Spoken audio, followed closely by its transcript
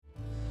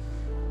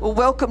Well,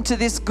 welcome to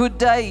this good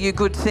day, you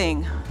good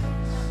thing.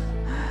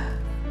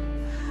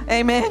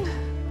 Amen.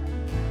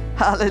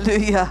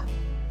 Hallelujah.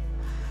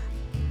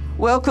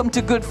 Welcome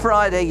to Good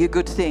Friday, you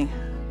good thing.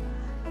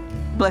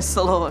 Bless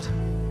the Lord.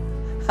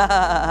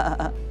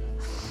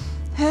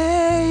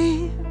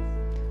 Hey,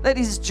 let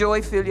His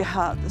joy fill your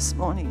heart this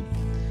morning.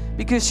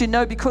 Because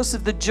because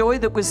of the joy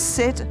that was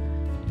set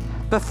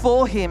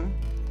before Him,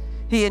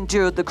 He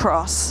endured the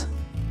cross.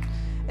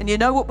 And you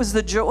know what was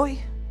the joy?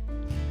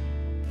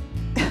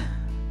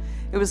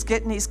 It was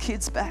getting His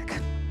kids back.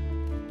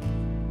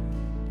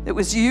 It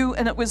was you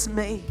and it was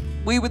me.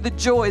 We were the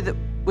joy that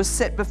was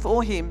set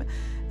before Him.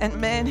 And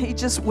man, He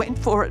just went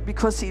for it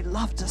because He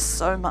loved us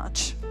so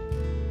much.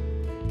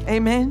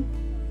 Amen.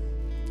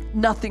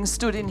 Nothing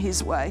stood in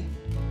His way.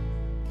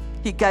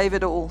 He gave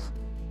it all.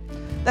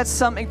 That's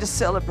something to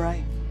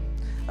celebrate.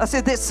 I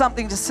said there's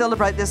something to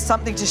celebrate. There's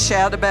something to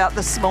shout about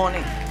this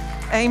morning.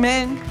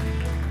 Amen.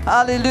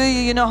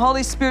 Hallelujah.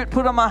 Holy Spirit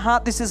put on my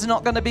heart, this is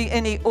not going to be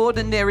any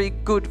ordinary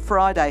Good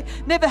Friday.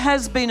 Never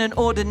has been an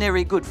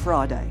ordinary Good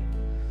Friday.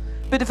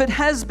 But if it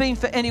has been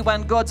for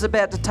anyone, God's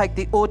about to take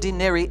the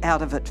ordinary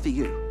out of it for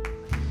you.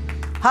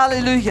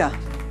 Hallelujah.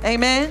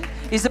 Amen.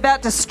 He's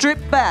about to strip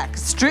back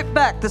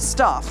the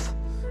stuff.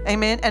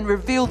 Amen. And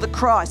reveal the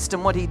Christ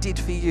and what He did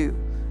for you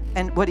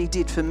and what He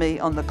did for me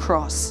on the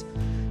cross.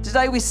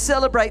 Today we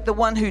celebrate the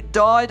one who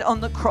died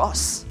on the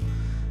cross,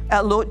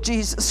 our Lord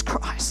Jesus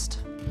Christ.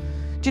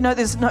 Do you know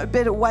there's no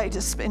better way to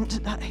spend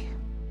today?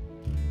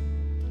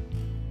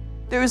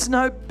 There is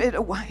no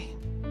better way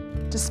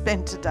to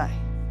spend today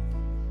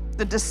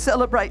than to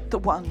celebrate the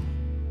one.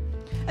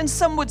 And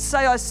some would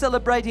say I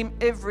celebrate Him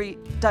every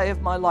day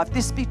of my life.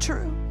 This be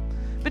true.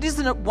 But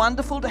isn't it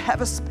wonderful to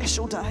have a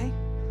special day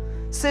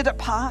set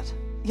apart?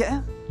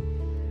 Yeah?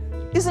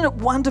 Isn't it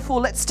wonderful?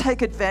 Let's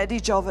take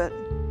advantage of it.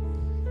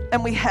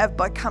 And we have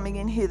by coming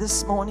in here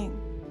this morning.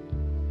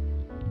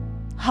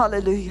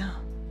 Hallelujah.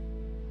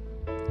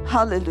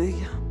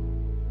 Hallelujah.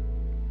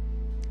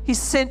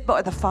 He's sent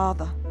by the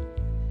Father.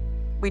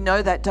 We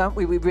know that, don't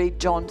we? We read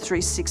John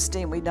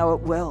 3:16. We know it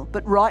well.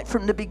 But right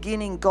from the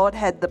beginning, God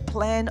had the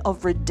plan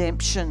of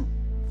redemption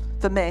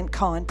for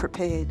mankind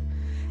prepared.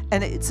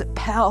 And it's a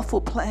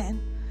powerful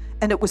plan.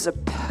 And it was a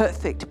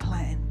perfect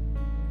plan.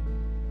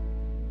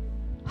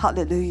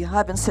 Hallelujah. I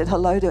haven't said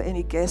hello to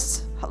any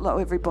guests. Hello,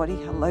 everybody.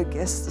 Hello,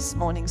 guests this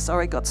morning.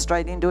 Sorry, got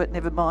straight into it.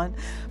 Never mind.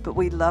 But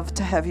we love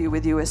to have you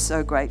with you. We're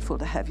so grateful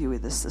to have you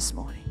with us this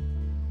morning.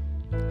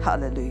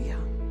 Hallelujah.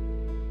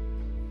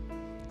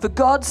 For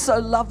God so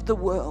loved the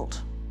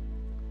world.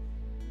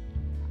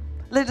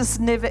 Let us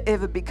never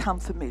ever become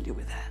familiar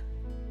with that.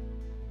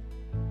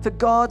 For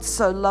God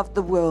so loved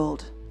the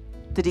world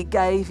that He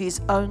gave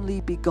His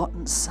only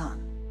begotten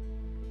Son,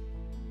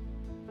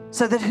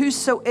 so that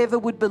whosoever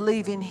would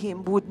believe in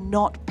Him would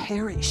not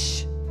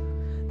perish.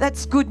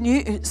 That's good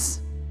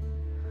news.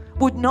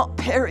 Would not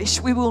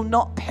perish. We will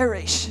not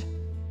perish.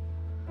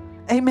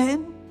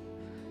 Amen.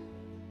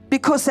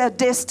 Because our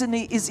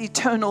destiny is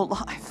eternal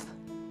life.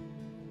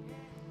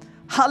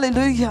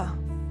 Hallelujah.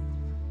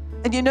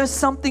 And you know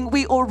something?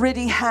 We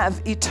already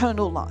have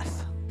eternal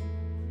life.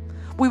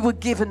 We were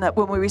given that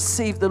when we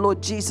received the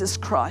Lord Jesus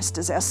Christ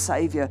as our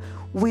Savior.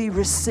 We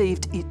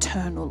received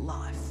eternal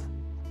life.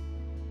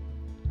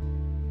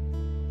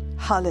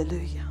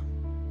 Hallelujah.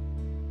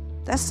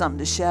 That's something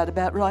to shout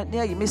about right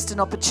now. You missed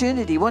an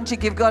opportunity. Why don't you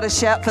give God a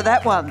shout for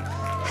that one?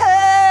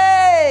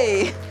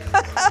 Hey!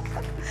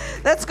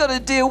 That's got to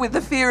deal with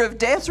the fear of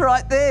death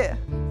right there.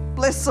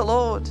 Bless the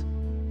Lord.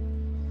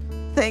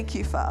 Thank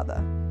you,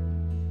 Father.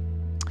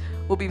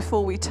 Well,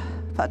 before we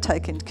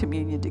partake in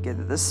communion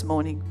together this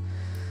morning,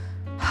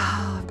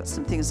 I've got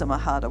some things on my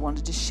heart I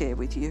wanted to share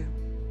with you.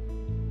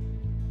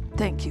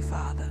 Thank you,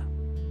 Father.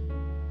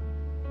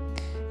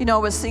 I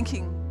was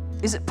thinking,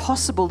 is it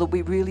possible that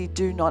we really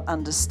do not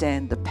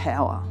understand the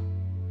power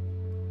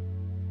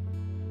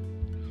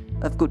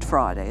of Good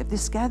Friday, of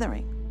this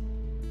gathering?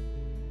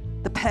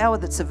 The power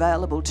that's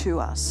available to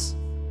us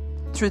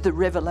through the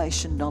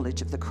revelation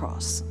knowledge of the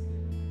cross.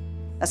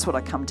 That's what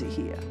I come to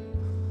hear.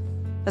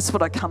 That's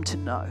what I come to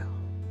know.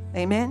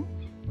 Amen?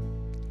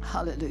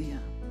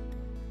 Hallelujah.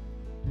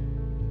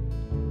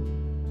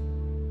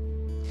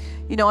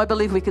 I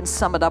believe we can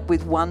sum it up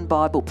with one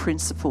Bible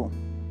principle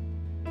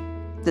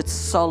that's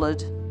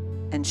solid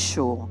and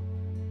sure.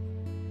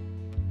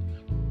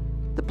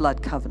 The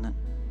blood covenant.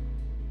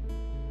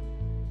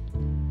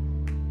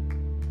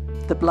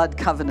 The blood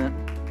covenant.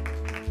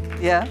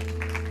 Yeah?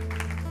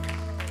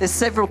 There's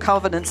several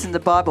covenants in the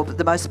Bible, but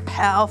the most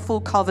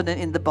powerful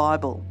covenant in the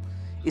Bible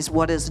is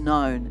what is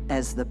known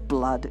as the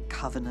blood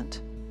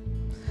covenant.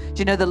 Do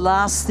you know the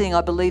last thing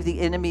I believe the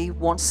enemy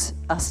wants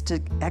us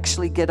to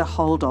actually get a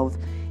hold of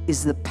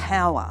is the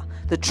power,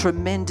 the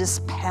tremendous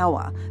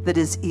power that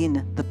is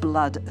in the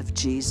blood of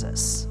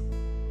Jesus.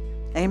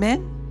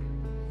 Amen?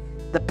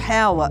 The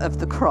power of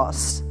the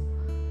cross.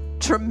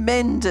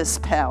 Tremendous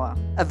power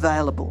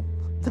available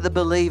for the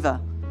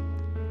believer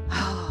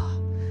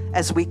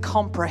as we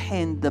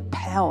comprehend the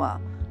power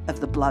of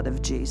the blood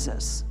of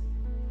Jesus.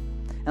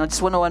 And I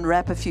just want to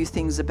unwrap a few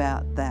things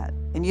about that.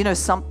 And you know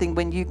something,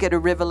 when you get a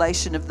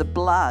revelation of the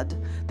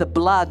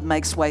blood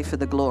makes way for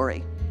the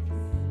glory.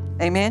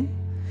 Amen?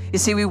 You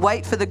see, we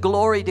wait for the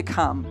glory to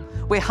come.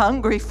 We're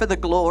hungry for the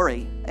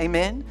glory.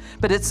 Amen?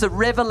 But it's the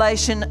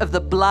revelation of the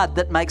blood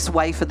that makes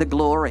way for the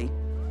glory.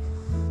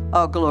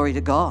 Oh, glory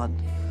to God.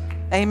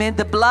 Amen.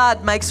 The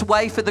blood makes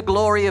way for the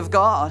glory of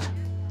God.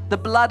 The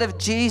blood of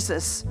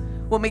Jesus.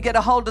 When we get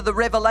a hold of the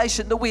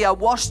revelation that we are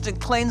washed and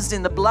cleansed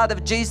in the blood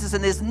of Jesus,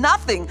 and there's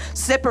nothing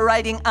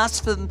separating us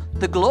from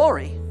the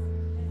glory.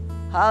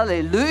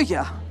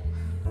 Hallelujah.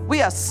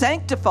 We are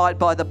sanctified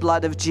by the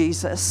blood of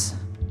Jesus.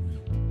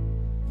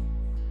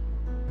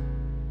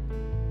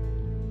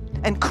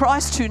 And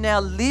Christ, who now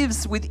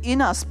lives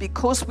within us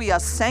because we are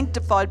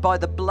sanctified by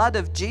the blood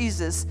of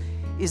Jesus,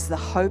 is the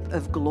hope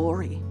of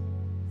glory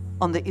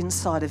on the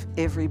inside of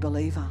every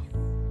believer.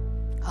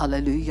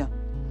 Hallelujah.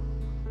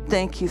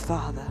 Thank you,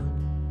 Father.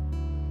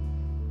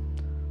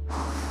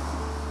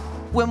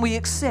 When we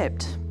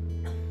accept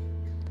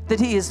that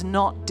He is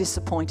not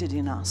disappointed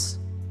in us,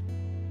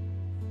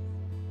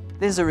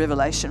 there's a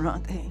revelation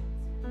right there.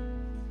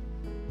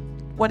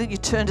 Why don't you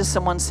turn to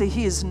someone and say,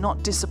 He is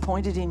not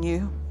disappointed in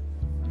you?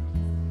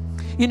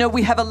 You know,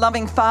 we have a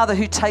loving Father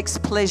who takes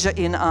pleasure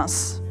in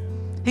us.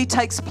 He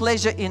takes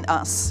pleasure in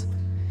us.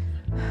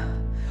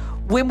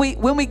 When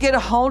we get a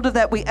hold of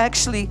that, we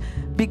actually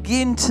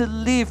begin to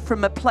live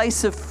from a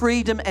place of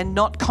freedom and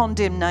not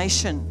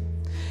condemnation.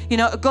 You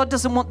know, God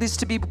doesn't want this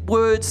to be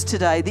words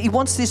today. He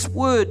wants this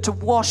word to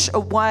wash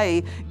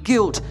away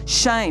guilt,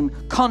 shame,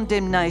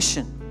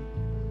 condemnation.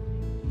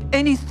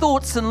 Any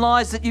thoughts and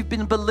lies that you've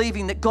been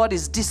believing that God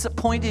is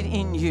disappointed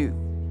in you,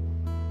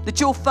 that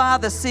your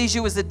Father sees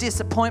you as a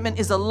disappointment,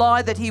 is a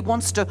lie that He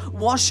wants to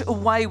wash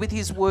away with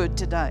His word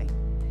today.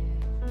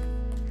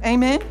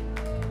 Amen?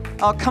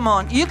 Oh, come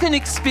on. You can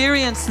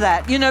experience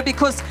that, you know,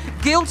 because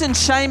guilt and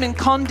shame and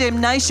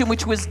condemnation,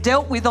 which was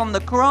dealt with on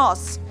the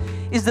cross,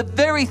 is the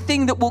very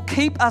thing that will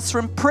keep us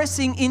from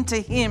pressing into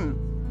Him.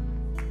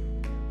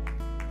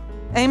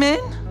 Amen?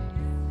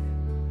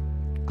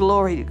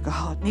 Glory to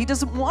God. And He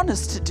doesn't want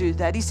us to do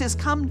that. He says,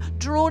 come,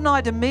 draw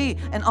nigh to me,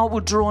 and I will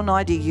draw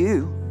nigh to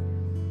you.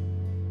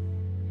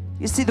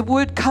 You see, the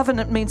word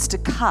covenant means to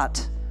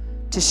cut,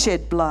 to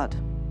shed blood.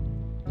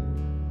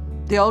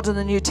 The Old and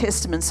the New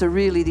Testaments are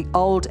really the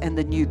Old and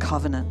the New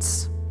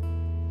Covenants.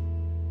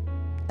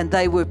 And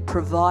they were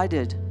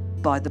provided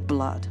by the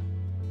blood.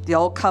 The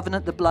Old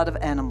Covenant, the blood of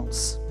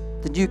animals.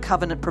 The New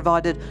Covenant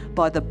provided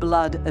by the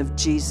blood of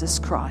Jesus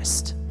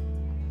Christ.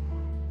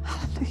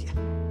 Hallelujah.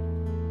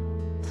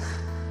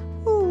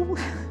 Ooh.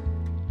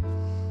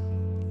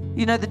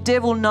 You know, the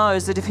devil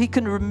knows that if he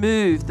can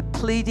remove the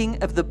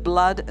pleading of the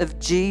blood of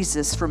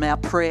Jesus from our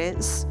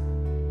prayers,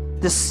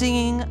 the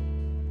singing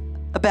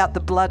about the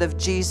blood of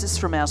Jesus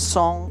from our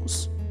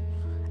songs,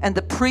 and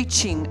the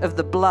preaching of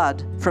the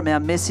blood from our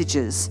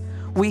messages,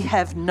 we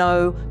have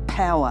no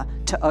power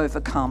to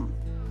overcome.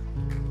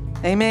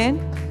 Amen?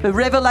 The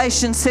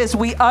Revelation says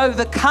we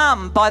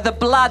overcome by the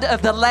blood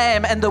of the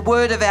Lamb and the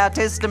word of our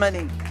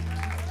testimony.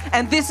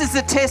 And this is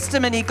the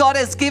testimony. God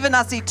has given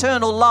us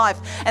eternal life,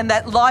 and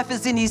that life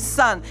is in His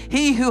Son.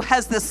 He who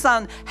has the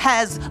Son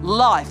has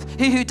life.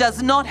 He who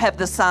does not have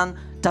the Son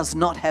does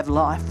not have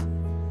life.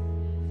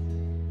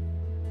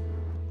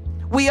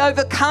 We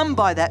overcome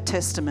by that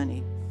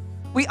testimony.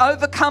 We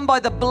overcome by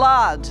the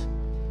blood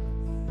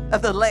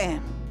of the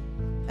Lamb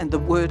and the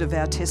word of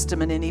our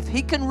testimony. And if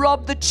He can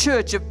rob the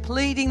church of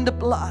pleading the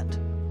blood,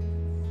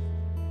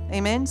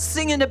 amen,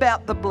 singing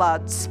about the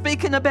blood,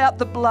 speaking about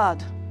the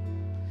blood,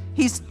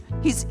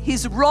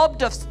 He's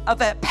robbed us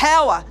of our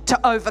power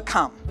to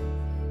overcome.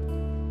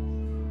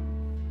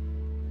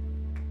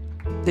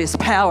 There's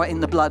power in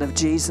the blood of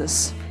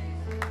Jesus.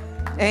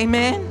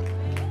 Amen.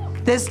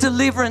 There's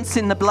deliverance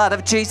in the blood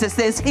of Jesus.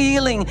 There's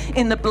healing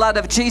in the blood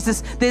of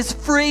Jesus. There's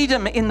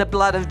freedom in the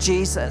blood of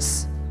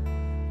Jesus.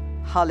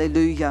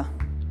 Hallelujah.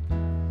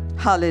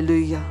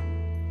 Hallelujah.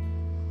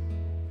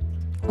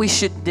 We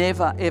should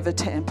never, ever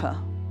tamper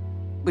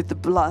with the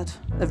blood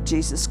of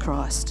Jesus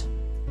Christ.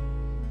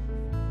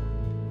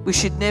 We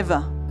should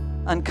never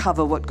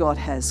uncover what God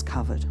has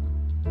covered.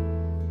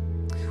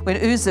 When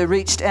Uzzah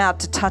reached out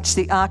to touch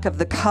the Ark of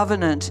the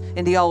Covenant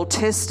in the Old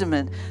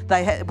Testament,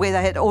 where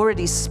they had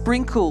already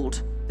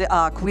sprinkled the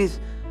Ark with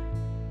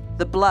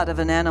the blood of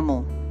an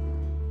animal.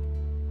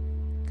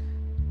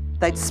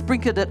 They'd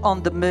sprinkled it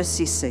on the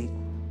mercy seat.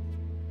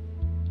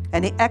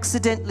 And he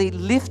accidentally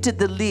lifted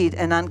the lid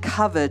and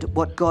uncovered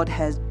what God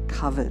had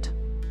covered.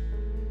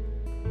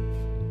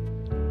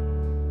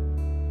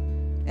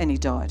 And he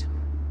died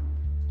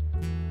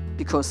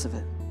because of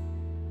it.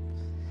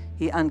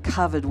 He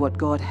uncovered what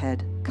God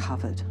had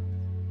covered.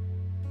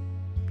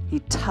 He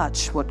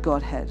touched what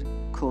God had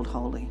called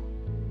holy.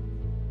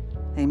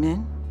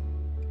 Amen?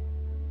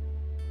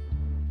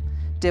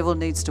 Devil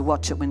needs to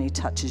watch it when he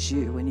touches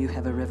you, when you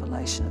have a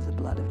revelation of the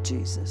blood of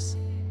Jesus.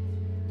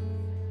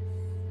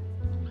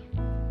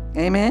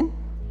 Amen?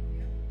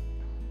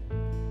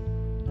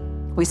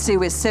 We see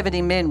where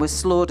 70 men were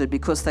slaughtered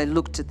because they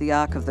looked at the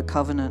Ark of the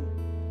Covenant.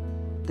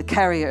 the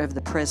carrier of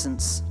the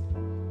presence.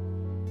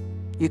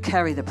 You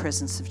carry the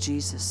presence of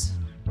Jesus.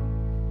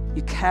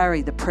 You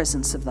carry the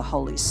presence of the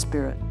Holy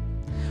Spirit.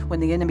 When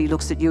the enemy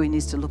looks at you, he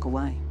needs to look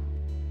away.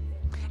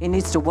 He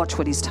needs to watch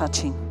what he's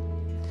touching.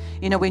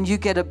 You know, when you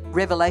get a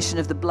revelation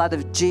of the blood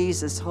of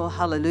Jesus, oh,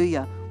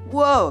 hallelujah,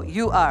 whoa,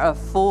 you are a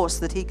force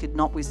that he could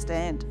not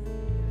withstand.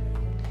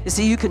 You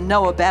see, you can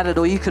know about it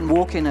or you can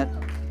walk in it.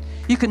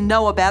 You can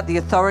know about the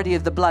authority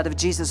of the blood of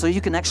Jesus or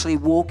you can actually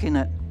walk in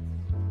it.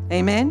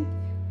 Amen?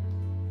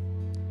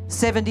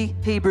 70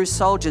 Hebrew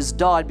soldiers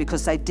died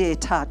because they dare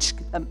touch.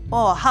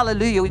 Oh,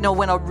 hallelujah. You know,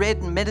 when I read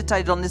and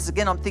meditated on this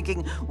again, I'm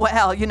thinking,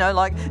 wow, you know,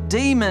 like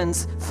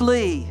demons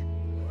flee.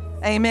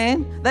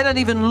 Amen. They don't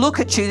even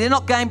look at you. They're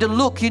not game to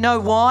look. You know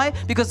why?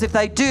 Because if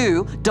they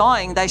do,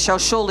 dying, they shall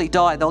surely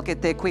die. They'll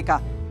get there quicker.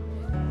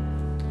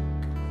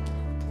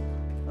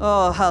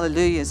 Oh,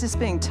 hallelujah. Is this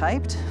being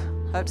taped?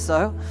 Hope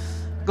so.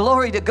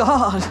 Glory to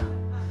God.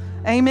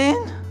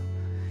 Amen.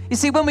 You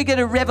see, when we get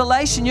a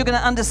revelation, you're going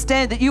to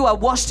understand that you are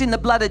washed in the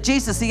blood of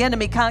Jesus. The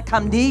enemy can't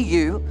come near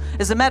you.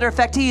 As a matter of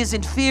fact, he is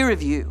in fear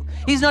of you.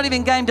 He's not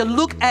even game to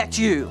look at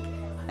you.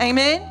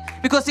 Amen.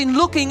 Because in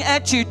looking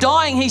at you,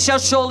 dying, he shall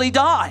surely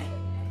die.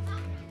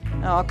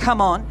 Oh,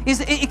 come on.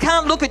 He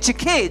can't look at your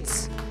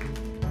kids.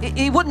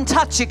 He wouldn't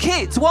touch your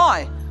kids.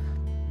 Why?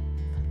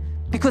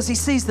 Because he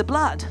sees the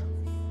blood.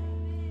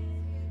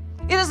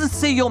 He doesn't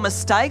see your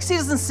mistakes. He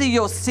doesn't see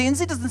your sins.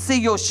 He doesn't see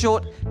your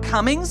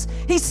shortcomings.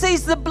 He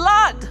sees the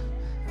blood.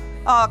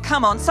 Oh,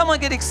 come on. Someone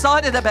get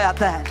excited about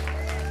that.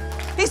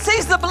 He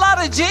sees the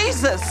blood of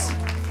Jesus.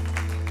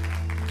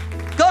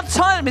 God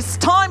told him, it's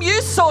time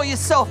you saw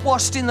yourself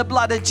washed in the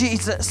blood of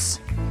Jesus.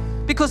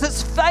 Because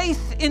it's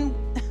faith in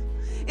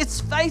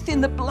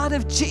the blood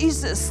of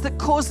Jesus that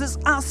causes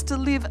us to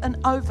live an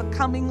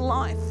overcoming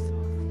life.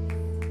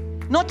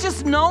 Not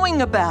just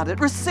knowing about it,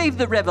 receive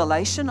the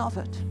revelation of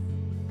it.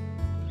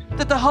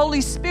 That the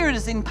Holy Spirit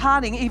is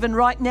imparting even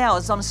right now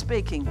as I'm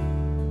speaking.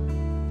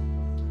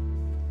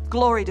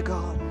 Glory to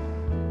God.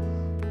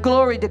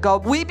 Glory to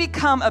God. We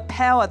become a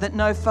power that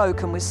no foe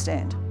can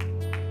withstand.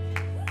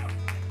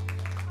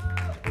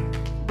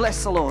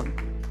 Bless the Lord.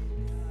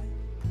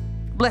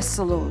 Bless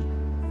the Lord.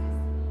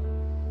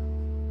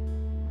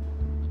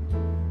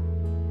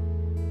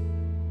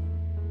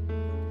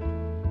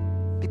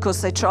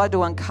 Because they tried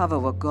to uncover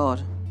what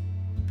God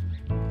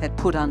had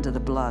put under the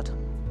blood.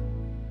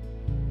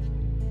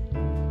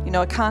 You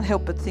know, I can't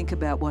help but think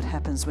about what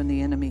happens when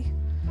the enemy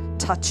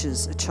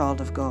touches a child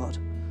of God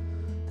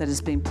that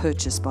has been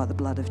purchased by the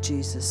blood of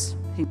Jesus.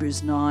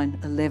 Hebrews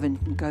 9:11. You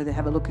can go there,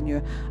 have a look in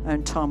your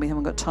own time. We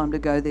haven't got time to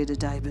go there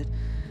today, but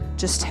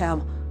just how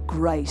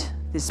great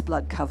this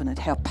blood covenant,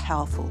 how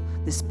powerful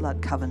this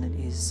blood covenant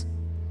is.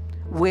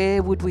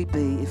 Where would we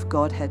be if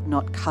God had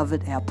not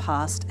covered our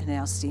past and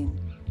our sin?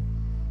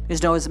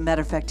 As a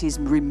matter of fact, he's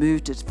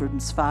removed it from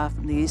as far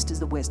from the east as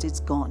the west. It's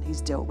gone.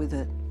 He's dealt with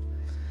it.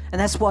 And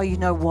that's why, you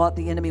know what?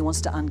 The enemy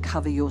wants to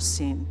uncover your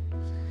sin.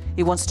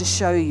 He wants to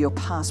show you your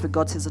past, but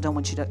God says, I don't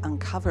want you to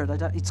uncover it.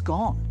 It's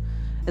gone.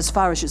 As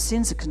far as your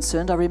sins are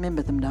concerned, I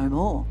remember them no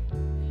more.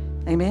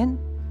 Amen?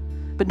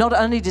 But not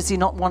only does he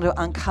not want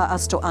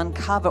us to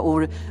uncover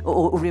or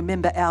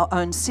remember our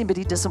own sin, but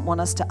he doesn't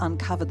want us to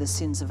uncover the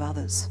sins of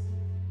others.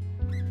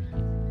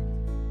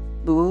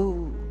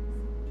 Ooh.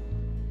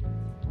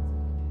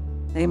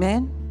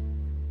 Amen?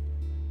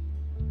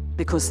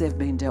 Because they've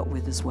been dealt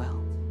with as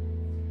well.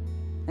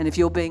 And if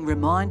you're being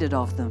reminded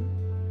of them,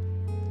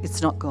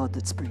 it's not God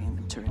that's bringing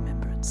them to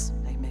remembrance.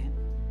 Amen.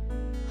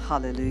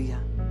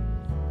 Hallelujah.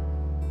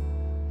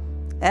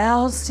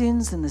 Our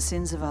sins and the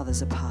sins of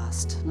others are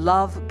past.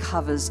 Love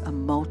covers a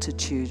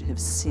multitude of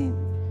sin.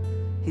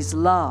 His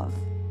love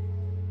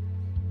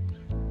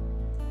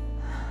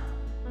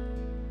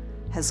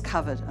has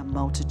covered a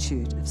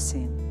multitude of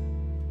sin.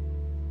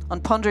 On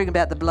pondering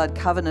about the blood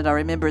covenant, I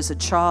remember as a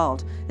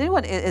child.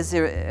 Anyone,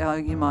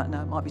 you might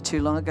know, it might be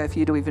too long ago for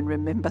you to even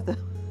remember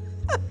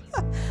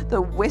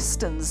the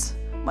westerns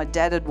my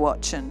dad had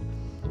watched.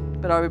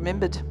 But I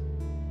remembered,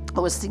 I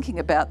was thinking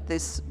about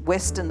this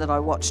western that I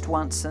watched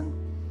once, and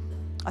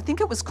I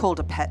think it was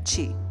called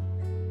Apache.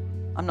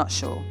 I'm not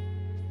sure.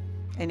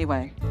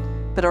 Anyway,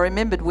 but I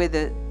remembered where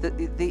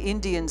the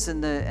Indians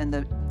and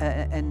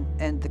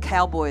the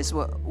cowboys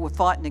were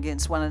fighting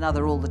against one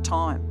another all the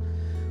time.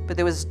 But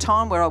there was a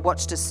time where I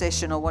watched a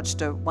session or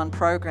watched one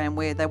program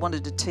where they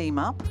wanted to team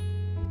up.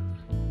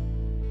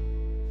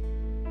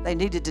 They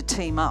needed to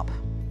team up.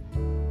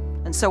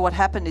 And so what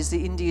happened is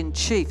the Indian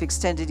chief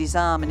extended his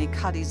arm and he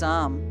cut his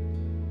arm.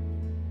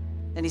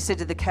 And he said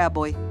to the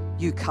cowboy,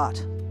 you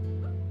cut.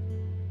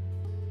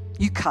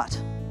 You cut.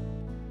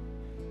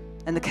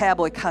 And the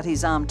cowboy cut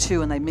his arm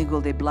too, and they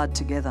mingled their blood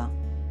together.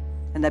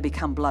 And they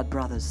become blood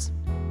brothers.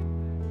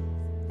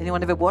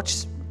 Anyone ever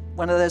watched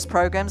one of those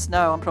programs?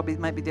 No, I'm probably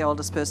maybe the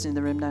oldest person in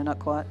the room. No, not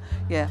quite.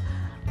 Yeah.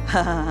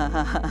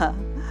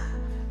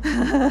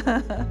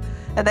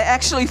 And they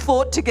actually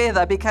fought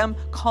together, become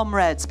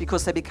comrades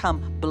because they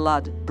become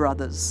blood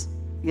brothers.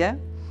 Yeah?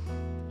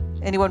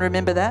 Anyone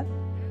remember that?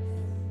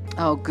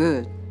 Oh,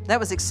 good. That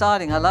was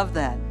exciting. I love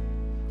that.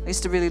 I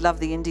used to really love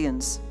the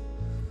Indians.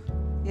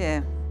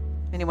 Yeah.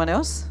 Anyone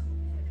else?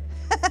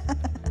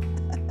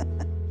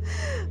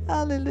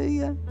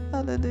 Hallelujah.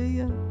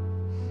 Hallelujah.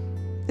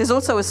 There's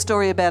also a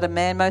story about a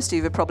man, most of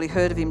you have probably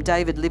heard of him,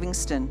 David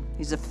Livingstone.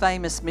 He's a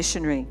famous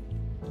missionary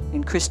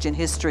in Christian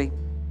history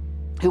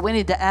who went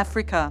into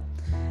Africa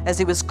as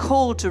he was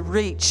called to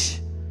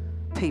reach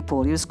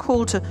people. He was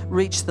called to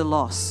reach the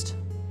lost.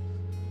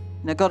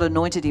 Now, God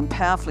anointed him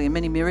powerfully, and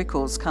many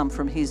miracles come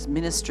from his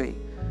ministry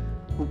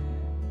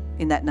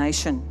in that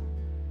nation.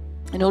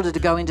 In order to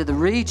go into the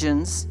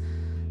regions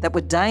that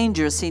were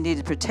dangerous, he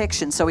needed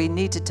protection, so he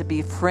needed to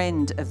be a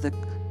friend of the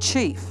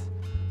chief,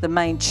 the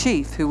main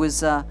chief, who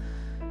was,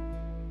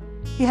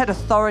 he had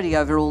authority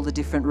over all the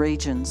different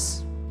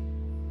regions.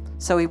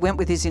 So he went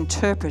with his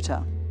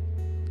interpreter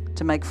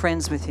to make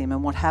friends with him,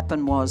 and what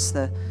happened was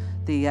the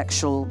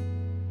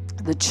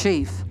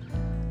chief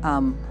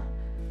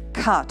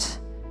cut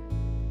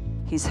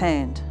his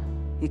hand.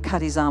 He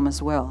cut his arm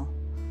as well,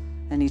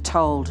 and he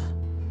told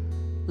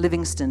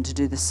Livingstone to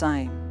do the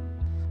same,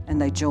 and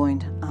they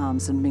joined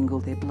arms and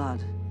mingled their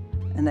blood,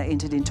 and they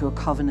entered into a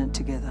covenant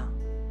together.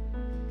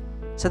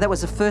 So that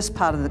was the first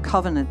part of the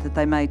covenant that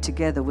they made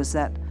together, was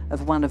that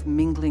of one of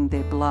mingling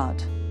their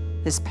blood.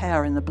 There's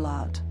power in the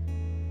blood.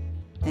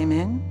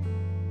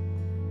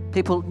 Amen?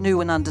 People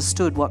knew and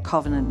understood what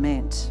covenant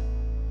meant.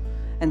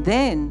 And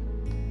then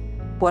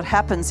what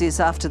happens is,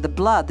 after the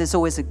blood, there's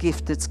always a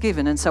gift that's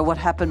given. And so what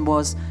happened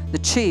was the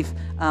chief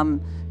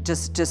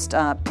just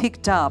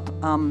picked up,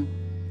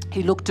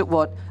 he looked at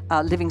what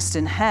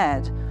Livingstone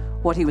had,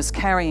 what he was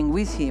carrying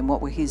with him,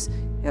 what were his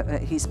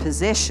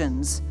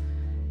possessions,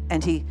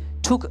 and he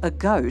took a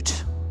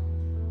goat,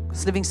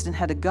 because Livingstone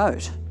had a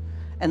goat,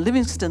 and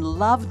Livingstone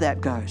loved that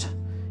goat.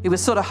 He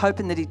was sort of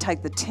hoping that he'd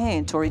take the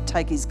tent or he'd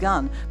take his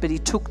gun, but he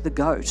took the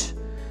goat.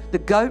 The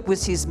goat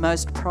was his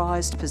most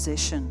prized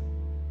possession.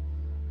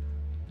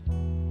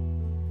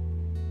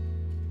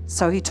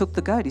 So he took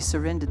the goat, he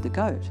surrendered the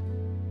goat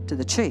to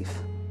the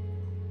chief.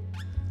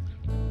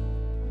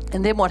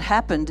 And then what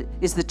happened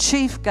is the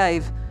chief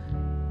gave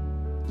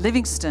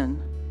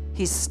Livingstone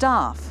his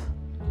staff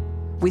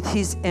with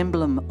his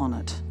emblem on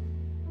it.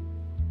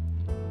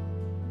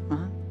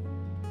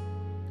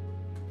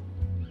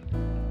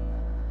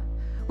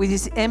 With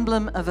his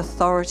emblem of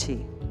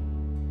authority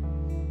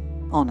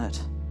on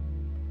it.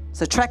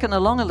 So tracking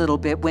along a little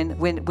bit, when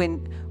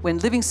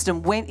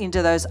Livingstone went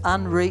into those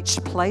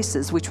unreached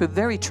places, which were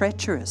very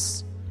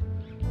treacherous,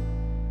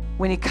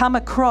 when he come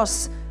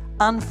across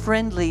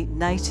unfriendly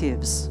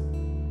natives,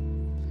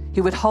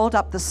 he would hold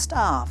up the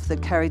staff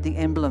that carried the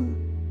emblem.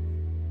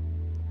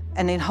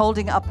 And in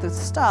holding up the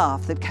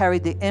staff that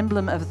carried the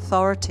emblem of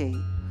authority,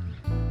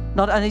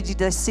 not only did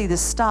they see the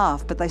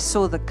staff, but they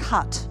saw the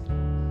cut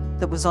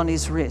that was on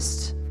his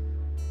wrist.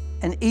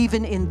 And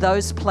even in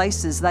those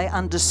places, they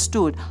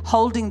understood,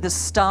 holding the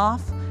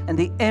staff and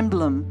the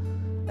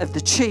emblem of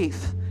the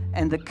chief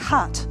and the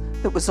cut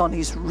that was on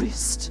his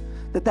wrist,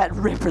 that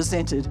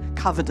represented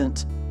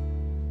covenant.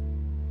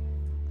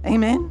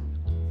 Amen?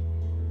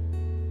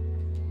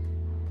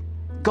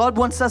 God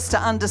wants us to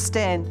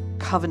understand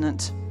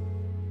covenant.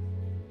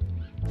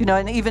 You know,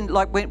 and even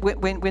like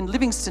when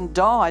Livingstone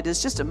died,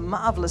 it's just a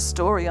marvelous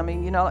story. I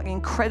mean, you know, like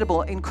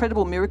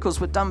incredible miracles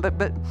were done.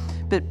 But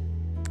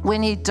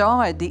when he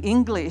died, the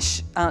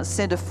English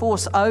sent a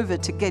force over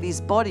to get his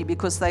body,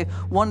 because they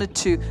wanted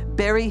to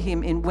bury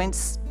him in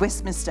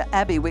Westminster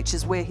Abbey, which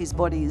is where his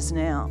body is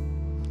now.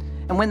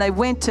 And when they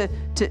went to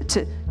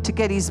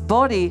get his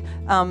body,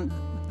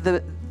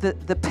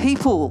 the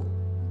people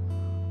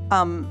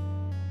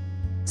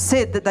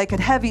said that they could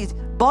have his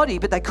body,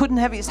 but they couldn't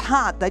have his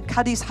heart. They'd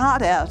cut his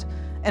heart out.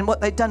 And what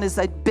they'd done is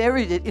they'd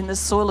buried it in the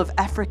soil of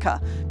Africa,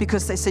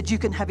 because they said, you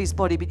can have his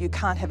body, but you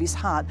can't have his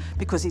heart,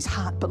 because his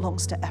heart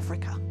belongs to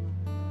Africa.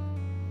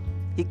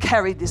 He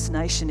carried this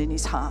nation in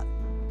his heart.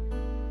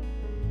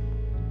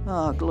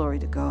 Oh, glory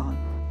to God.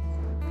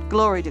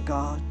 Glory to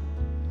God.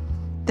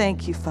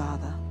 Thank you,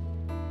 Father.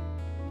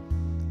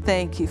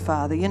 Thank you,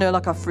 Father. You know,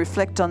 like I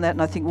reflect on that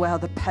and I think, wow,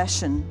 the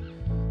passion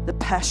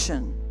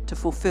to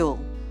fulfill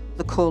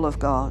the call of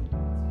God.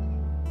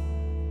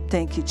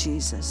 Thank you,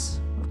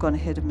 Jesus. I've gone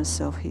ahead of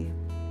myself here.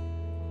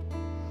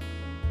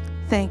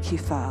 Thank you,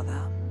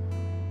 Father.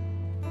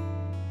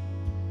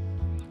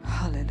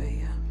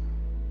 Hallelujah.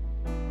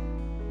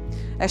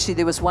 Actually,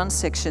 there was one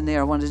section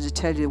there I wanted to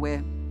tell you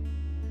where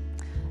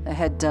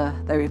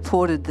they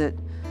reported that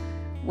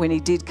when he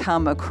did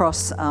come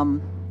across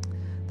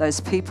those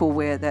people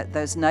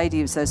those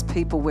natives, those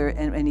people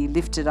and he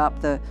lifted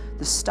up the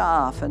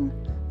staff and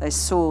they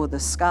saw the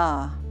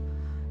scar,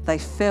 they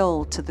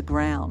fell to the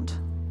ground,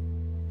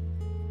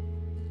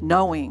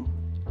 knowing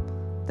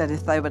that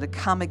if they were to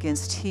come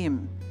against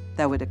him,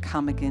 they were to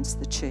come against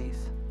the chief.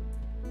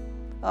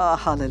 Oh,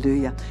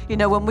 hallelujah. You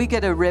know, when we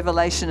get a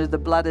revelation of the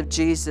blood of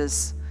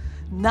Jesus,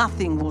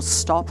 nothing will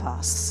stop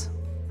us,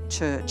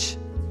 church.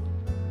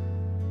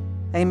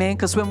 Amen.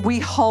 Because when we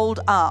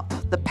hold up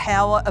the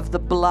power of the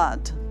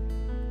blood,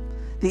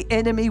 the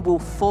enemy will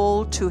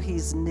fall to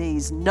his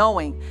knees,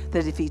 knowing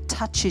that if he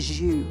touches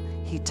you,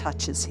 he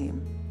touches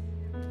him.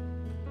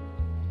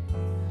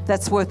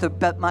 That's worth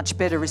a much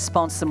better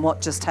response than what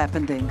just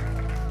happened then.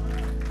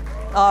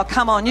 Oh,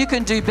 come on, you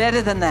can do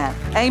better than that.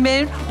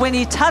 Amen. When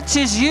he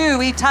touches you,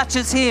 he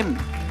touches him.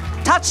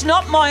 Touch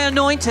not my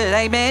anointed.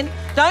 Amen.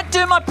 Don't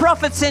do my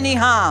prophets any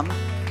harm.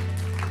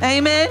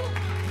 Amen.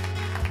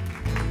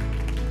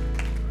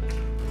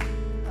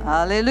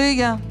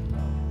 Hallelujah.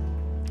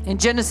 In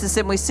Genesis,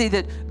 then we see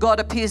that God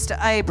appears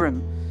to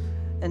Abram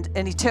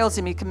and he tells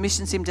him, he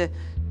commissions him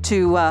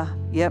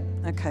yep,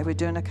 okay, we're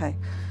doing okay.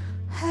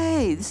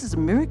 Hey, this is a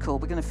miracle.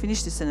 We're going to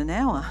finish this in an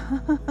hour.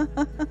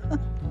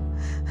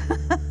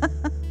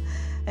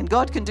 And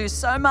God can do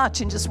so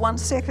much in just 1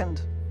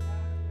 second.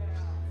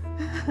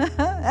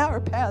 Hour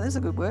of power, there's a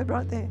good word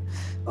right there.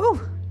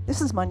 Oh,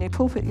 this is my new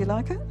pulpit. You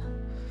like it?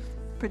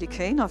 Pretty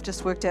keen. I've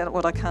just worked out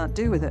what I can't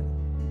do with it.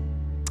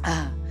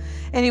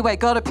 Anyway,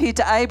 God appeared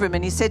to Abram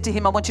and he said to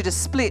him, I want you to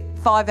split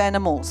 5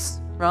 animals,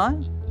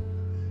 right?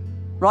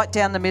 Right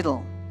down the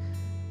middle.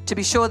 To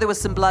be sure, there was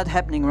some blood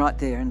happening right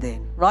there and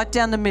then. Right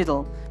down the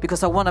middle,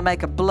 because I want to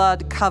make a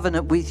blood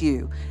covenant with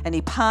you. And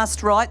he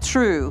passed right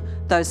through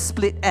those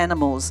split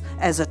animals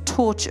as a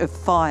torch of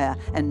fire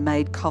and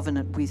made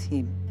covenant with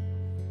him.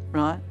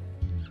 Right?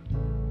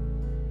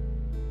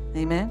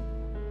 Amen?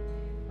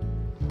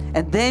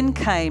 And then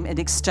came an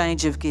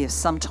exchange of gifts,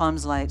 sometime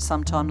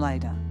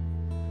later.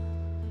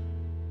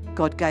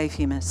 God gave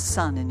him a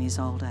son in his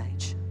old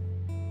age.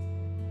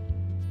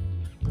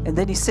 And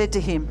then he said to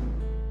him,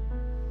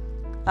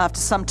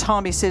 after some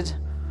time, he said,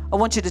 I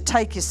want you to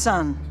take your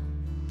son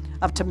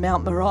up to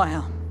Mount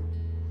Moriah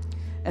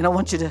and I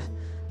want you to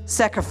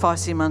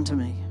sacrifice him unto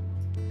me.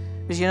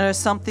 Because you know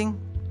something?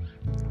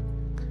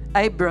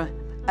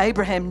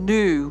 Abraham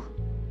knew,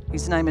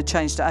 his name had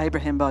changed to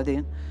Abraham by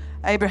then.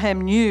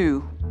 Abraham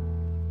knew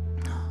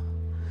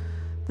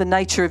the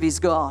nature of his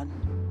God.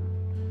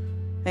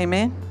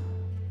 Amen?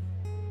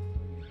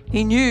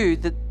 He knew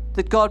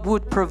that God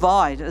would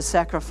provide a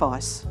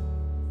sacrifice.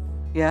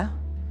 Yeah?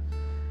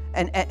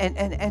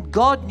 And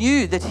God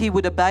knew that he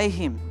would obey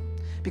him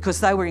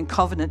because they were in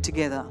covenant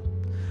together.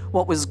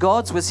 What was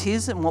God's was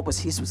his and what was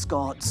his was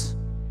God's.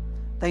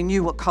 They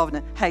knew what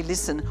covenant. Hey,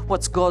 listen,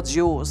 what's God's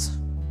yours.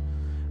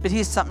 But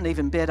here's something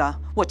even better.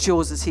 What's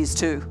yours is his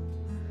too.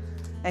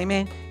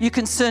 Amen. You're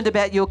concerned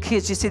about your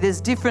kids. You see, there's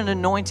different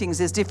anointings.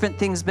 There's different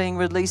things being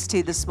released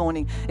here this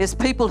morning. There's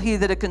people here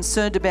that are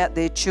concerned about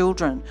their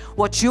children.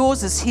 What's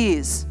yours is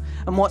his.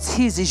 And what's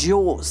his is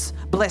yours.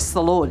 Bless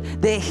the Lord.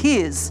 They're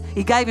his.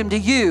 He gave them to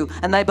you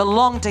and they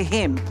belong to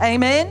him.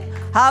 Amen.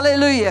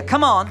 Hallelujah.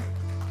 Come on.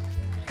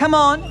 Come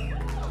on.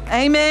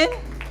 Amen.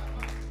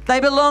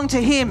 They belong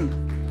to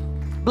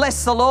him.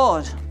 Bless the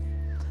Lord.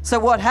 So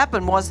what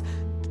happened was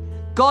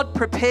God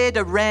prepared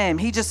a ram.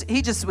 He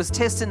just was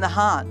testing the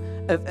heart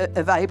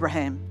of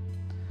Abraham.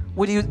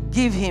 Would he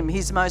give him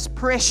his most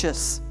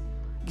precious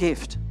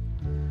gift?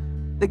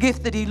 The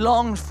gift that he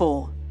longed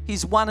for,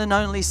 his one and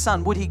only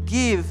son. Would he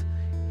give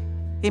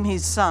him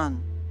his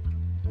son?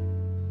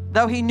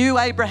 Though he knew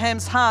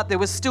Abraham's heart, there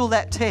was still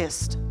that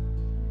test.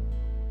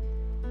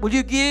 Will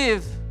you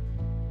give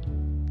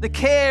the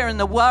care and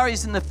the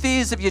worries and the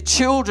fears of your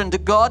children to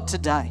God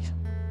today?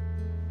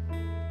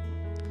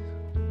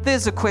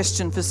 There's a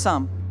question for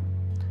some.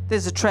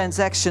 There's a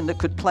transaction that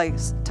could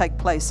take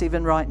place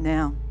even right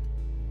now.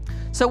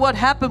 So what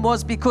happened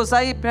was, because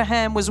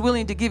Abraham was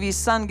willing to give his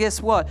son,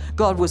 guess what?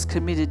 God was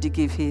committed to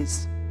give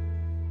his.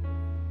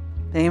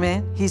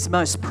 Amen? His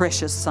most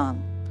precious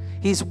son.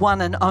 His one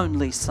and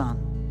only son.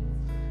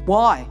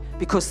 Why?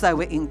 Because they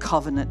were in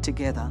covenant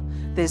together.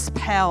 There's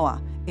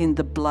power in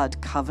the blood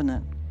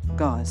covenant,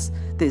 guys.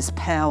 There's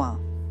power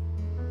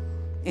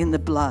in the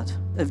blood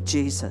of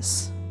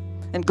Jesus.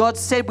 And God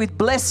said, with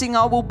blessing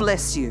I will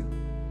bless you.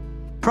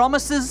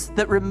 Promises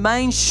that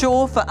remain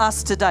sure for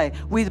us today.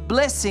 With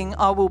blessing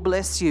I will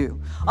bless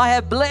you. I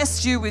have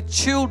blessed you with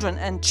children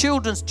and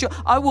children's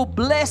children. I will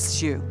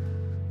bless you.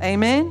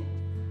 Amen?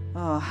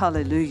 Oh,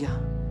 hallelujah.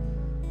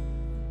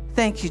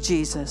 Thank you,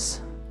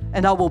 Jesus.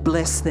 And I will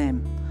bless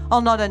them.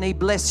 I'll not only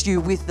bless you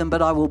with them,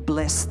 but I will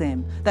bless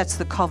them. That's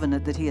the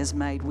covenant that he has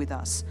made with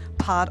us.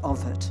 Part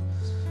of it.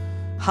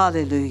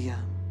 Hallelujah.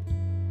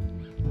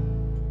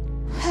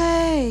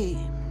 Hey.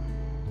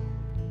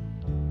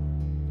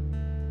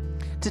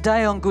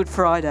 Today on Good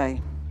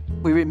Friday,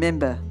 we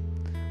remember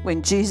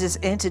when Jesus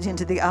entered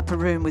into the upper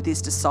room with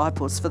his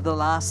disciples for the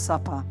Last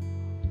Supper.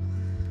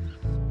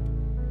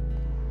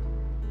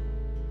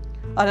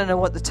 I don't know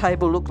what the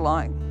table looked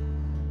like.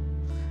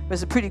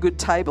 There's a pretty good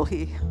table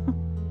here.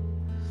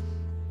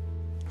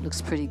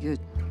 Looks pretty good.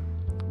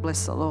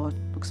 Bless the Lord.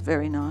 Looks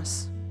very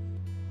nice.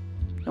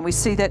 And we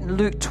see that in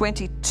Luke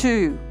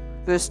 22,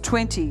 verse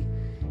 20.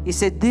 He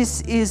said,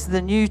 this is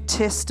the New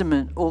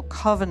Testament or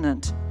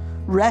covenant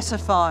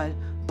ratified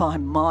by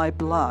my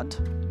blood.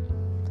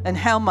 And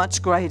how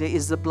much greater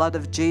is the blood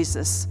of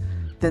Jesus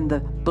than the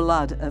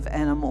blood of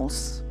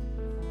animals?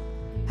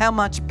 How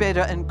much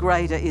better and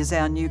greater is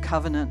our new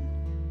covenant?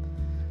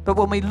 But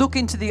when we look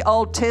into the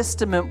Old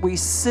Testament, we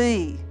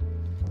see,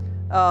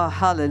 oh,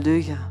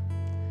 hallelujah,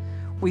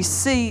 we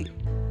see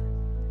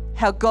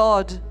how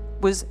God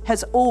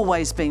has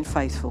always been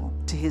faithful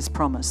to his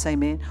promise.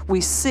 Amen. We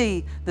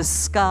see the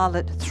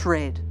scarlet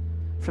thread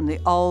from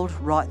the old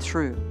right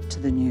through to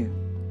the new.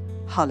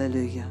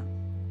 Hallelujah.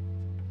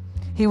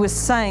 He was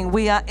saying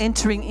we are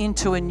entering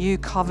into a new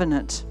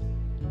covenant.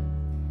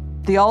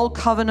 The old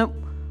covenant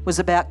was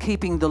about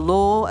keeping the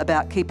law,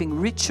 about keeping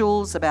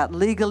rituals, about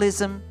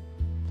legalism.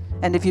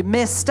 And if you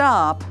messed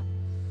up,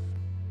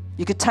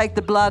 you could take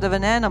the blood of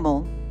an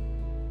animal,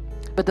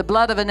 but the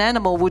blood of an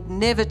animal would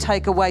never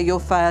take away your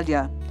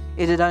failure.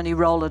 It'd only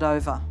roll it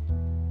over.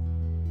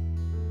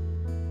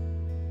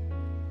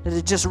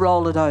 It'd just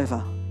roll it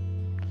over.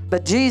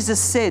 But Jesus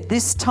said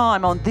this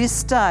time, on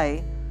this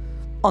day,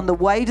 on the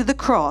way to the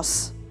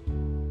cross,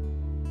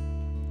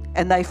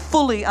 and they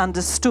fully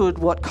understood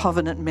what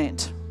covenant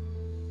meant.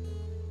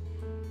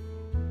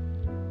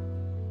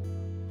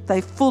 They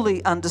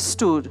fully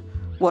understood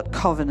what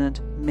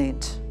covenant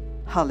meant.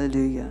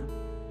 Hallelujah.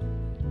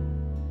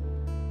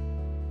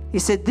 He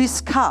said,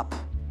 this cup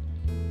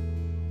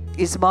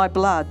is my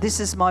blood. This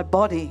is my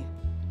body.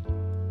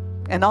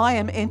 And I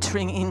am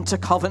entering into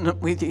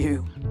covenant with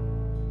you.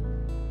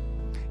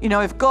 You know,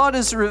 if God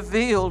has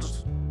revealed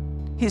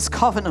his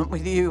covenant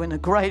with you in a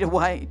greater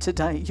way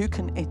today, you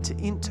can enter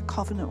into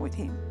covenant with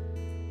him.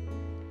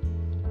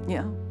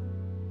 Yeah.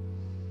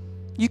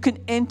 You can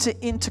enter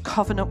into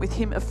covenant with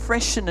him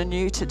afresh and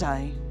anew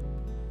today.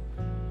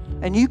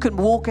 And you can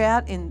walk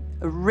out in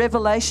a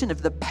revelation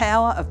of the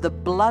power of the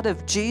blood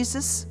of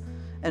Jesus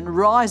and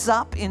rise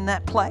up in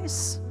that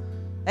place.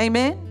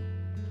 Amen.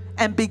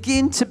 And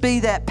begin to be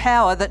that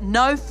power that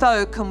no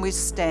foe can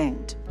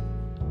withstand.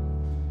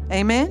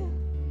 Amen.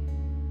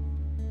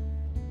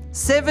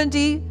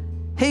 70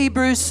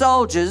 Hebrew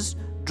soldiers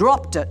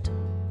dropped it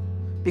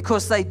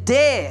because they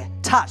dare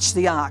touch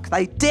the ark.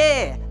 They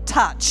dare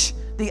touch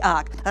the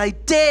ark. They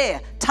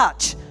dare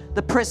touch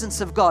the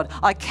presence of God.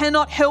 I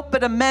cannot help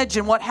but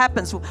imagine what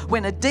happens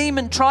when a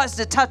demon tries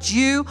to touch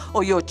you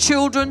or your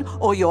children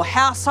or your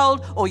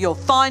household or your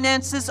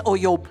finances or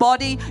your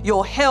body,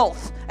 your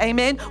health.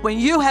 Amen. When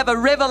you have a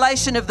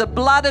revelation of the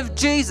blood of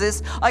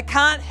Jesus, I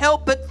can't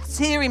help but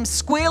hear him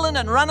squealing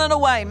and running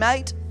away,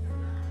 mate.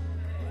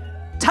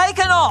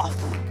 Taken off.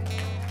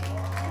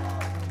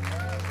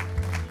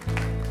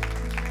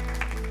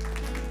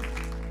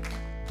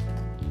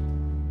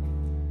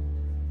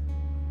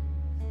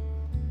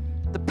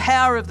 The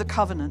power of the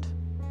covenant.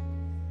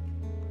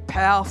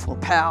 Powerful,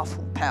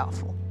 powerful,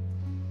 powerful.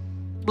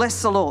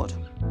 Bless the Lord.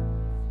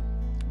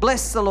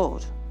 Bless the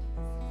Lord.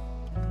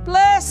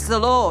 Bless the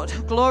Lord.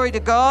 Glory to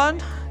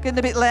God. Getting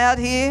a bit loud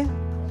here.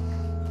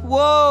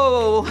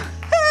 Whoa.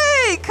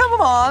 Hey,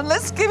 come on.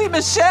 Let's give him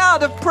a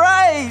shout of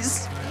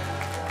praise.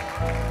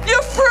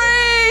 You're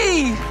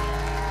free.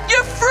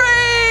 You're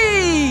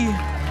free.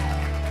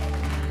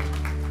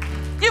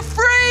 You're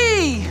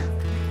free.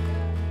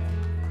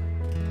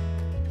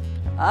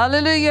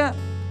 Hallelujah.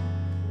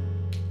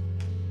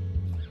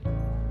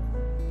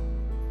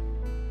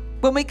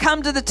 When we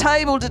come to the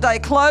table today,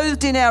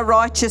 clothed in our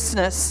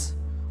righteousness,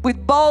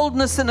 with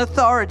boldness and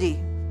authority,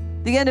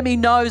 the enemy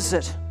knows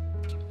it.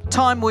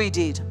 Time we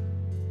did.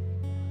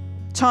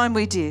 Time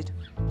we did.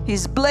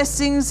 His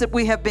blessings that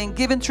we have been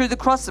given through the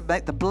cross,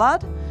 the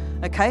blood,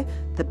 okay?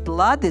 The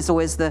blood, there's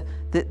always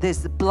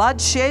there's the blood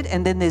shed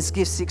and then there's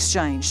gifts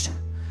exchanged.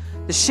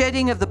 The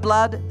shedding of the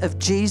blood of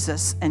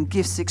Jesus and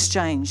gifts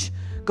exchanged.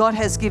 God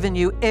has given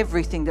you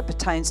everything that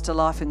pertains to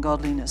life and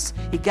godliness.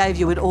 He gave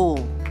you it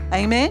all.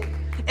 Amen?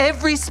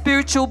 Every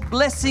spiritual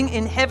blessing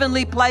in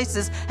heavenly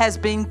places has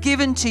been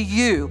given to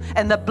you,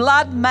 and the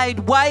blood made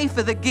way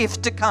for the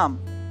gift to come.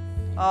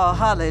 Oh,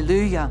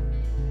 hallelujah.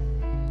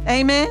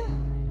 Amen?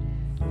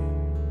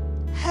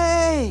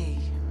 Hey.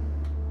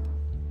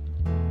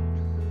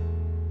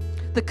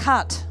 The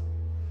cut.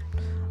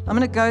 I'm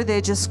going to go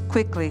there just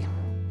quickly.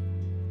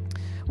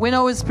 When I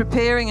was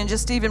preparing and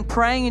just even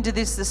praying into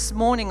this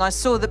morning, I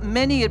saw that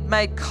many had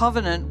made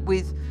covenant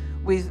with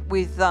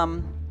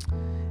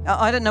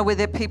I don't know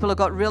whether people have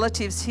got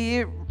relatives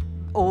here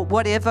or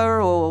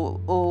whatever,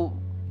 or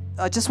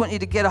I just want you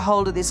to get a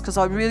hold of this because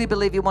I really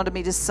believe you wanted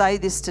me to say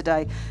this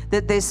today,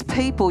 that there's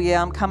people,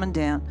 I'm coming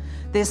down,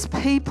 there's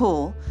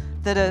people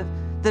that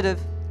have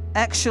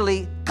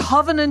actually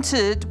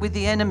covenanted with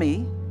the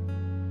enemy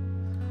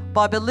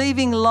by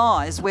believing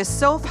lies where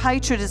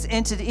self-hatred has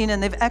entered in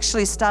and they've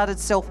actually started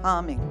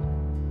self-harming.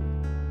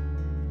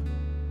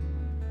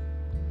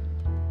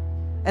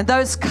 And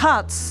those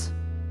cuts,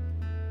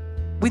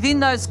 within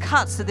those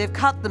cuts that they've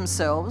cut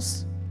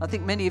themselves, I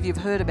think many of you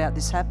have heard about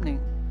this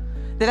happening,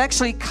 they've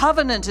actually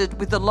covenanted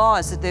with the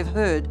lies that they've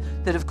heard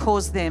that have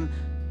caused them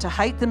to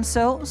hate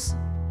themselves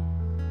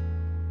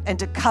and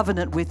to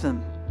covenant with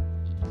them.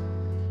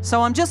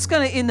 So I'm just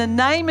going to, in the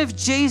name of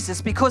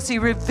Jesus, because he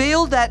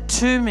revealed that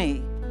to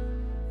me,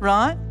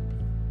 right?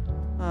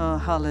 Oh,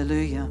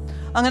 hallelujah.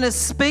 I'm going to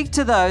speak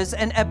to those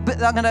and I'm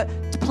going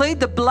to plead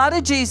the blood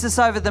of Jesus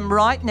over them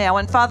right now.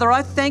 And Father,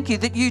 I thank you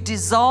that you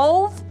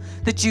dissolve,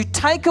 that you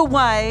take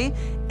away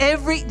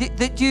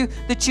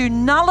that you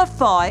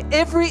nullify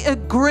every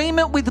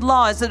agreement with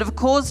lies that have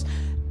caused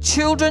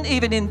children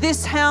even in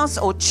this house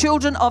or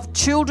children of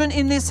children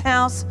in this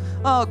house,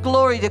 oh,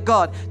 glory to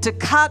God, to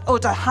cut or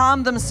to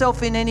harm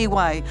themselves in any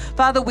way.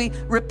 Father, we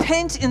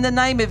repent in the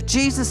name of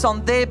Jesus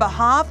on their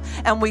behalf,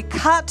 and we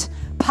cut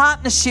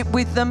partnership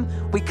with them.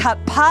 We cut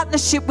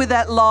partnership with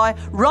that lie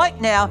right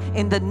now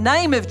in the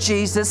name of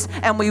Jesus,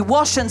 and we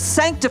wash and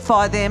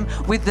sanctify them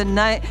with the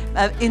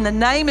in the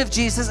name of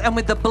Jesus and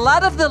with the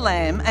blood of the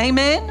Lamb.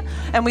 Amen.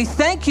 And we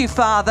thank you,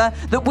 Father,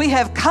 that we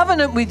have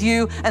covenant with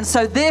you, and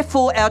so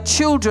therefore our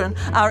children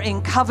are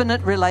in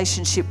covenant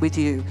relationship with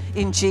you.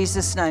 In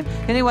Jesus' name.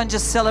 Anyone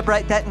just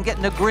celebrate that and get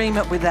an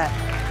agreement with that?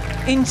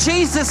 In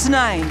Jesus'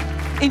 name.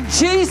 In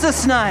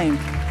Jesus' name.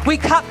 We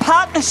cut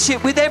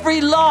partnership with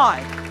every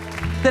lie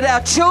that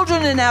our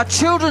children and our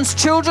children's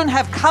children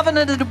have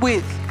covenanted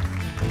with.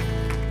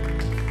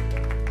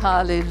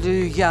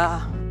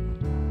 Hallelujah.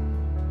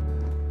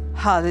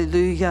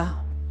 Hallelujah.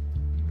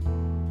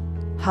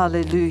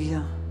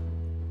 Hallelujah.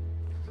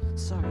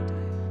 Sorry,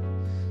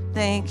 Dave.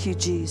 Thank you,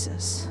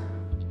 Jesus.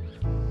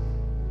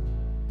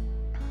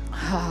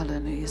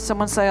 Hallelujah.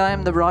 Someone say, I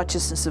am the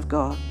righteousness of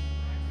God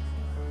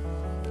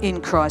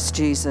in Christ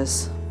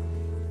Jesus.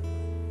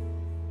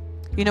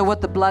 You know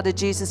what? The blood of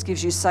Jesus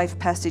gives you safe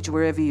passage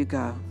wherever you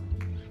go.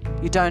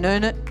 You don't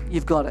earn it,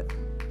 you've got it.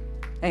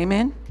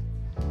 Amen?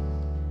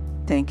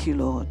 Thank you,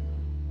 Lord.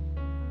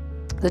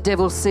 The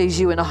devil sees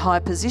you in a high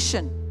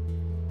position,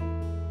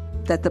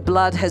 that the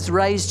blood has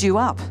raised you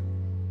up.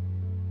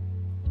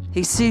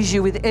 He sees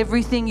you with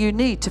everything you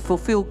need to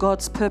fulfill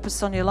God's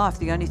purpose on your life.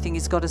 The only thing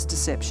he's got is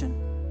deception.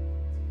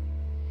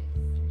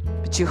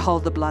 But you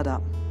hold the blood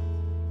up.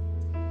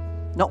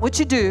 Not what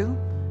you do,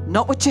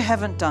 not what you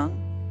haven't done,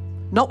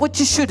 not what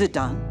you should have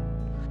done,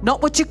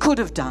 not what you could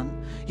have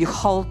done. You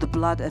hold the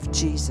blood of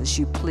Jesus.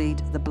 You plead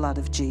the blood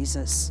of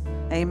Jesus.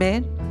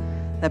 Amen?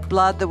 That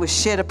blood that was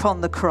shed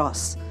upon the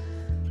cross,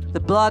 the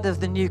blood of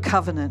the new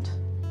covenant.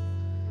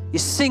 You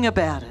sing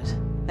about it.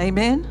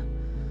 Amen?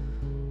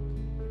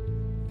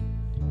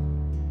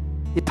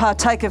 You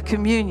partake of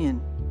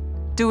communion.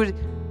 Do it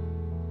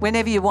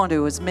whenever you want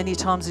to, as many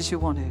times as you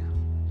want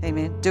to.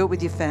 Amen? Do it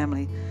with your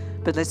family,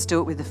 but let's do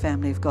it with the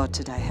family of God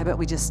today. How about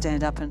we just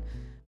stand up and